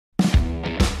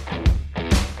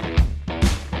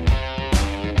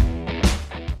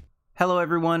Hello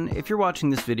everyone, if you're watching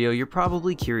this video, you're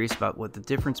probably curious about what the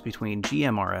difference between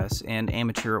GMRS and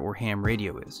amateur or ham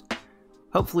radio is.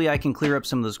 Hopefully I can clear up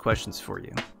some of those questions for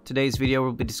you. Today's video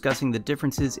will be discussing the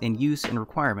differences in use and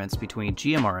requirements between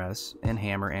GMRS and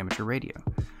ham or amateur radio.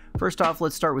 First off,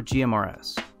 let's start with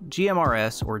GMRS.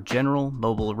 GMRS, or General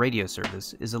Mobile Radio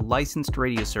Service, is a licensed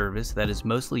radio service that is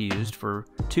mostly used for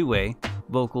two-way,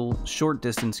 vocal,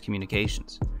 short-distance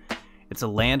communications. It's a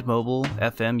land mobile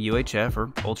FM UHF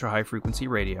or ultra-high frequency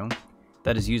radio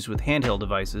that is used with handheld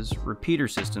devices, repeater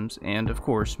systems, and of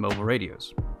course mobile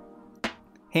radios.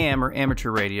 Ham or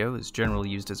amateur radio is generally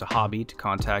used as a hobby to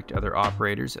contact other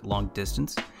operators at long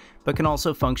distance, but can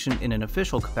also function in an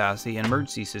official capacity in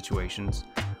emergency situations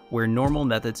where normal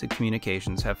methods of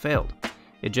communications have failed.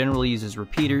 It generally uses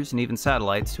repeaters and even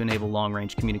satellites to enable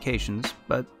long-range communications,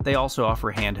 but they also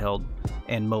offer handheld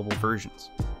and mobile versions.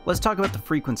 Let's talk about the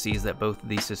frequencies that both of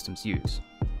these systems use.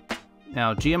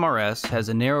 Now, GMRS has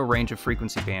a narrow range of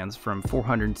frequency bands from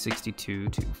 462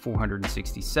 to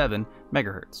 467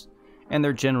 MHz, and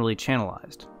they're generally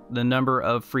channelized. The number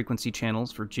of frequency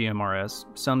channels for GMRS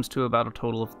sums to about a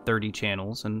total of 30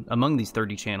 channels, and among these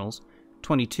 30 channels,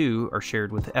 22 are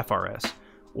shared with FRS,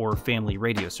 or Family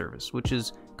Radio Service, which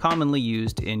is commonly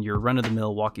used in your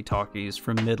run-of-the-mill walkie-talkies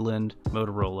from Midland,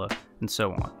 Motorola, and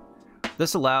so on.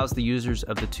 This allows the users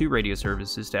of the two radio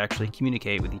services to actually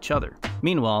communicate with each other.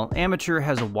 Meanwhile, amateur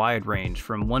has a wide range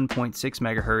from 1.6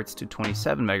 MHz to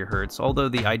 27 MHz, although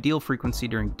the ideal frequency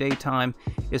during daytime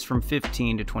is from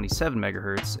 15 to 27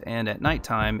 MHz, and at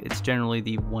nighttime it's generally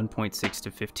the 1.6 to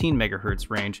 15 MHz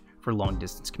range for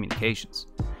long-distance communications.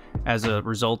 As a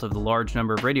result of the large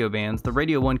number of radio bands, the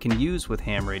radio one can use with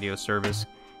ham radio service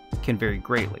can vary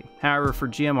greatly. However, for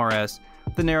GMRS,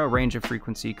 the narrow range of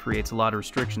frequency creates a lot of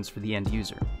restrictions for the end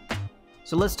user.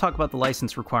 So let's talk about the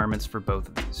license requirements for both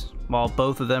of these. While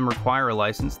both of them require a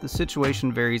license, the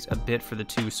situation varies a bit for the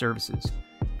two services.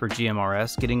 For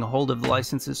GMRS, getting a hold of the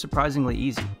license is surprisingly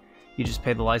easy. You just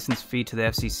pay the license fee to the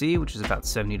FCC, which is about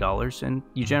 $70, and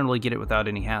you generally get it without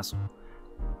any hassle.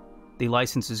 The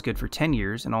license is good for 10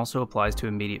 years and also applies to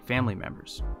immediate family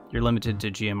members. You're limited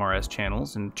to GMRS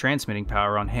channels and transmitting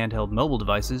power on handheld mobile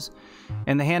devices,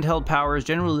 and the handheld power is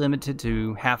generally limited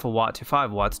to half a watt to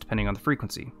 5 watts depending on the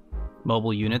frequency.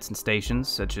 Mobile units and stations,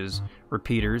 such as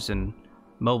repeaters and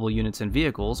mobile units and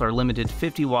vehicles, are limited to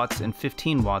 50 watts and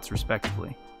 15 watts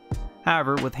respectively.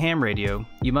 However, with ham radio,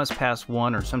 you must pass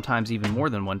one or sometimes even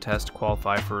more than one test to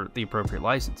qualify for the appropriate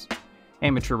license.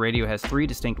 Amateur radio has 3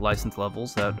 distinct license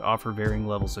levels that offer varying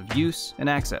levels of use and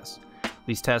access.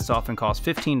 These tests often cost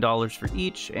 $15 for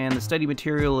each, and the study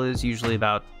material is usually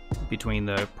about between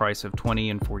the price of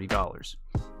 $20 and $40.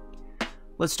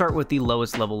 Let's start with the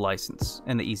lowest level license,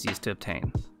 and the easiest to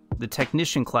obtain. The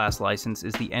Technician Class license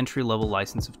is the entry-level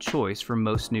license of choice for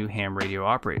most new ham radio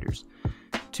operators.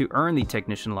 To earn the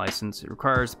Technician license, it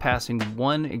requires passing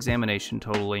one examination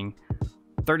totaling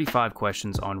 35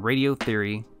 questions on radio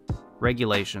theory,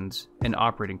 regulations, and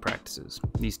operating practices.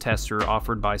 These tests are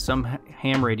offered by some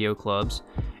ham radio clubs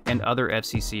and other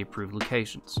FCC-approved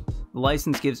locations. The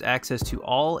license gives access to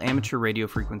all amateur radio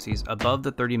frequencies above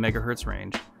the 30 MHz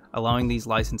range, allowing these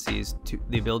licensees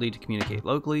the ability to communicate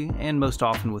locally and most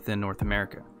often within North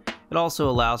America. It also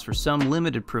allows for some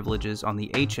limited privileges on the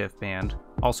HF band,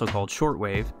 also called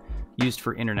shortwave, used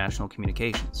for international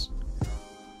communications.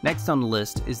 Next on the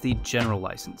list is the General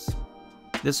license.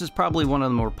 This is probably one of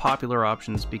the more popular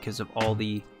options because of all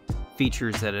the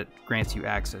features that it grants you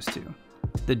access to.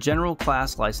 The General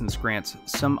Class license grants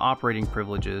some operating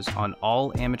privileges on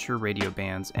all amateur radio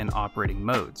bands and operating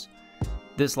modes.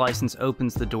 This license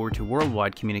opens the door to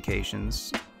worldwide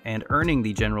communications, and earning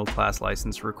the General Class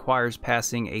license requires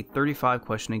passing a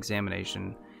 35-question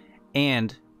examination,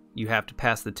 and you have to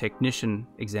pass the Technician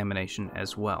examination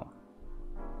as well.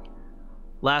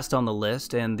 Last on the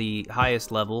list, and the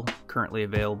highest level currently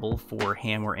available for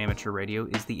ham or amateur radio,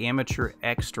 is the Amateur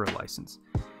Extra license.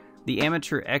 The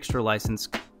Amateur Extra license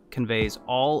conveys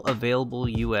all available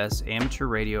U.S. amateur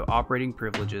radio operating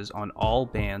privileges on all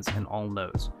bands and all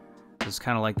modes. This is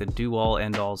kind of like the do-all,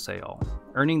 end-all, say-all.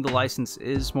 Earning the license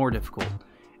is more difficult.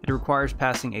 It requires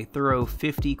passing a thorough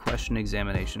 50-question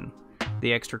examination.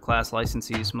 The Extra Class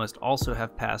licensees must also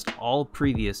have passed all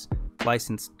previous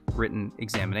licensed written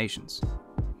examinations.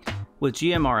 With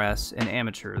GMRS and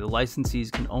Amateur, the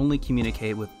licensees can only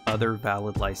communicate with other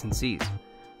valid licensees.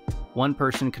 One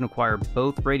person can acquire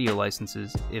both radio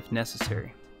licenses if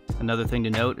necessary. Another thing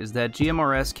to note is that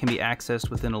GMRS can be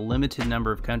accessed within a limited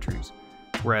number of countries,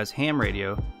 whereas ham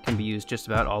radio can be used just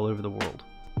about all over the world.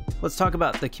 Let's talk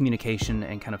about the communication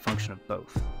and kind of function of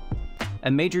both. A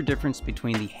major difference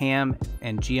between the HAM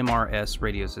and GMRS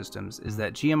radio systems is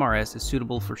that GMRS is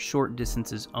suitable for short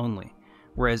distances only,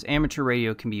 whereas amateur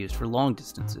radio can be used for long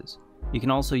distances. You can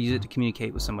also use it to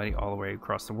communicate with somebody all the way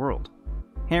across the world.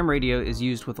 Ham radio is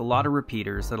used with a lot of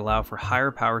repeaters that allow for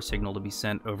higher power signal to be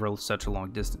sent over such a long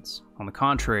distance. On the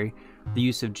contrary, the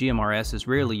use of GMRS is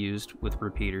rarely used with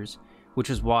repeaters,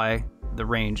 which is why the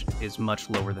range is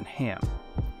much lower than ham.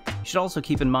 You should also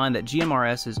keep in mind that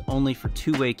GMRS is only for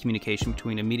two-way communication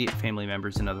between immediate family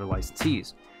members and other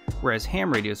licensees, whereas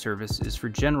ham radio service is for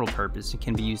general purpose and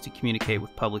can be used to communicate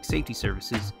with public safety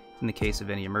services in the case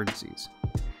of any emergencies.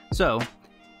 So,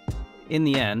 in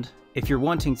the end, if you're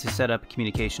wanting to set up a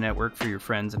communication network for your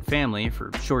friends and family for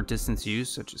short distance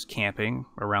use, such as camping,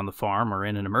 around the farm, or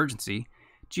in an emergency,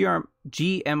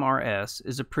 GMRS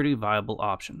is a pretty viable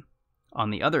option. On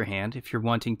the other hand, if you're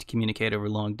wanting to communicate over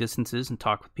long distances and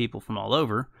talk with people from all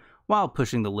over, while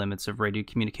pushing the limits of radio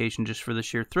communication just for the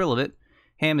sheer thrill of it,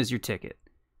 ham is your ticket.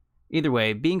 Either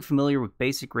way, being familiar with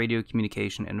basic radio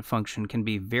communication and function can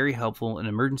be very helpful in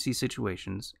emergency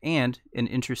situations and an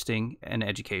interesting and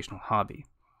educational hobby.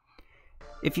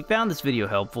 If you found this video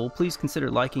helpful, please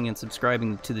consider liking and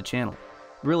subscribing to the channel.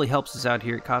 It really helps us out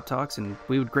here at Coptalks, and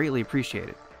we would greatly appreciate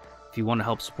it. If you want to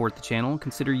help support the channel,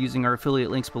 consider using our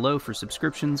affiliate links below for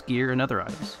subscriptions, gear, and other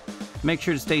items. Make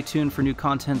sure to stay tuned for new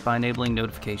content by enabling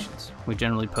notifications. We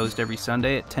generally post every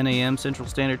Sunday at 10 a.m. Central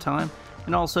Standard Time,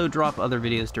 and also drop other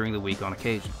videos during the week on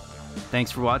occasion.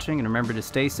 Thanks for watching, and remember to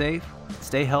stay safe,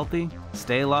 stay healthy,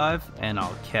 stay alive, and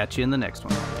I'll catch you in the next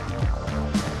one.